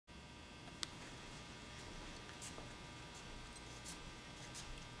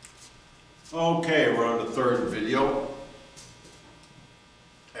Okay, we're on the third video,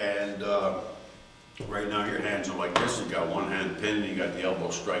 and right now your hands are like this. You got one hand pinned, and you got the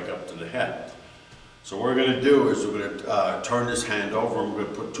elbow strike up to the head. So what we're going to do is we're going to turn this hand over, and we're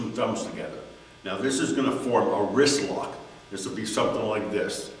going to put two thumbs together. Now this is going to form a wrist lock. This will be something like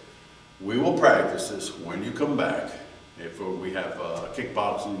this. We will practice this when you come back. If we have a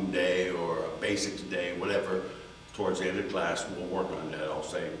kickboxing day or a basics day, whatever, towards the end of class, we'll work on that. I'll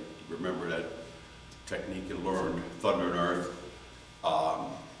say, remember that technique you learned, Thunder and Earth,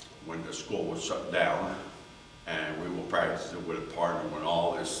 when the school was shut down, and we will practice it with a partner when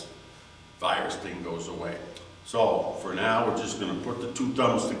all this virus thing goes away. So for now, we're just going to put the two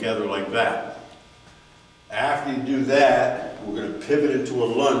thumbs together like that. After you do that, we're going to pivot into a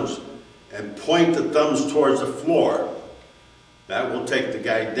lunge and point the thumbs towards the floor. That will take the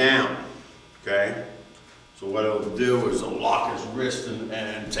guy down, okay? So what it'll do is it'll lock his wrist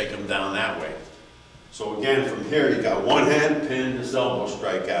and take him down that way. So again, from here, you got one hand pinned, his elbow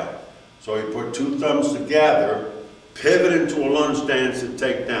strike out. So you put two thumbs together, pivot into a lunge stance and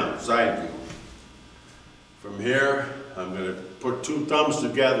take down, side view. From here, I'm going to put two thumbs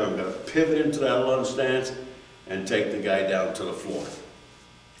together, I'm going to pivot into that lunge stance and take the guy down to the floor.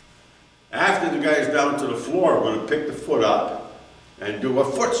 After the guy's down to the floor, we're going to pick the foot up and do a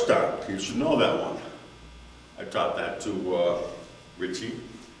foot stomp. You should know that one. I taught that to Richie.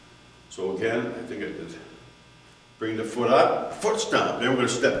 So again, I think I did. Bring the foot up, foot stomp. Then we're going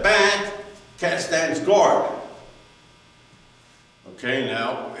to step back, cat stance guard. Okay,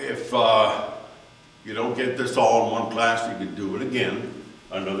 now if you don't get this all in one class, you can do it again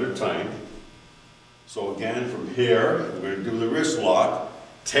another time. So again, from here, we're going to do the wrist lock,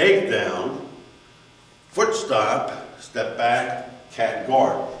 take down, foot stomp, step back, cat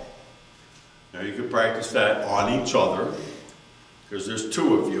guard. Now you can practice that on each other, because there's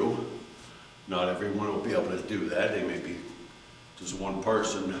two of you. Not everyone will be able to do that. They may be just one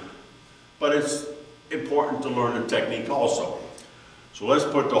person. But it's important to learn the technique also. So let's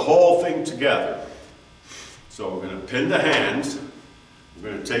put the whole thing together. So we're going to pin the hands.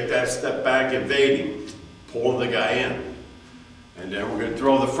 We're going to take that step back, evading, pull the guy in. And then we're going to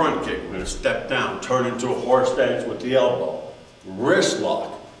throw the front kick. We're going to step down, turn into a horse stance with the elbow. Wrist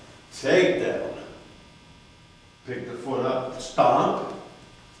lock. Take down. Pick the foot up, stomp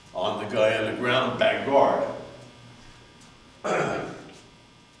on the guy on the ground, back guard. I'm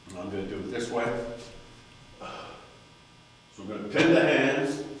going to do it this way. So we're going to pin the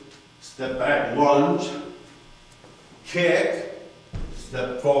hands, step back, lunge, kick,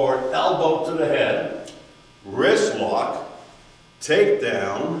 step forward, elbow to the head, wrist lock, take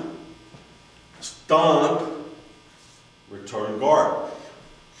down, stomp, return guard.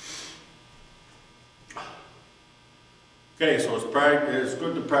 Okay, so it's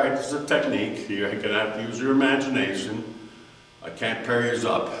good to practice the technique. You're going to have to use your imagination. I can't pair yours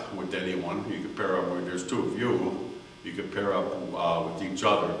up with anyone. You can pair up where there's two of you. You can pair up with each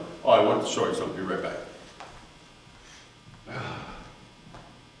other. Oh, I want to show you something. Be right back.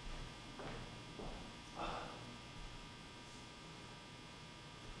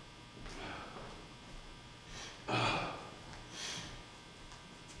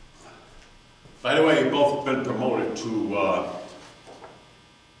 By the way, you both have been promoted to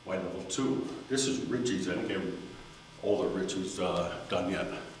white level 2. This is Richie's. I think older Richie's done yet.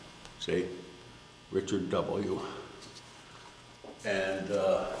 See? Richard W. And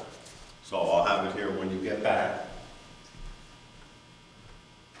so I'll have it here when you get back.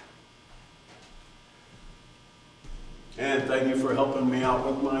 And thank you for helping me out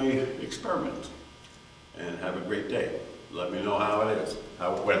with my experiment. And have a great day. Let me know how it is,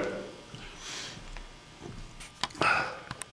 how it went.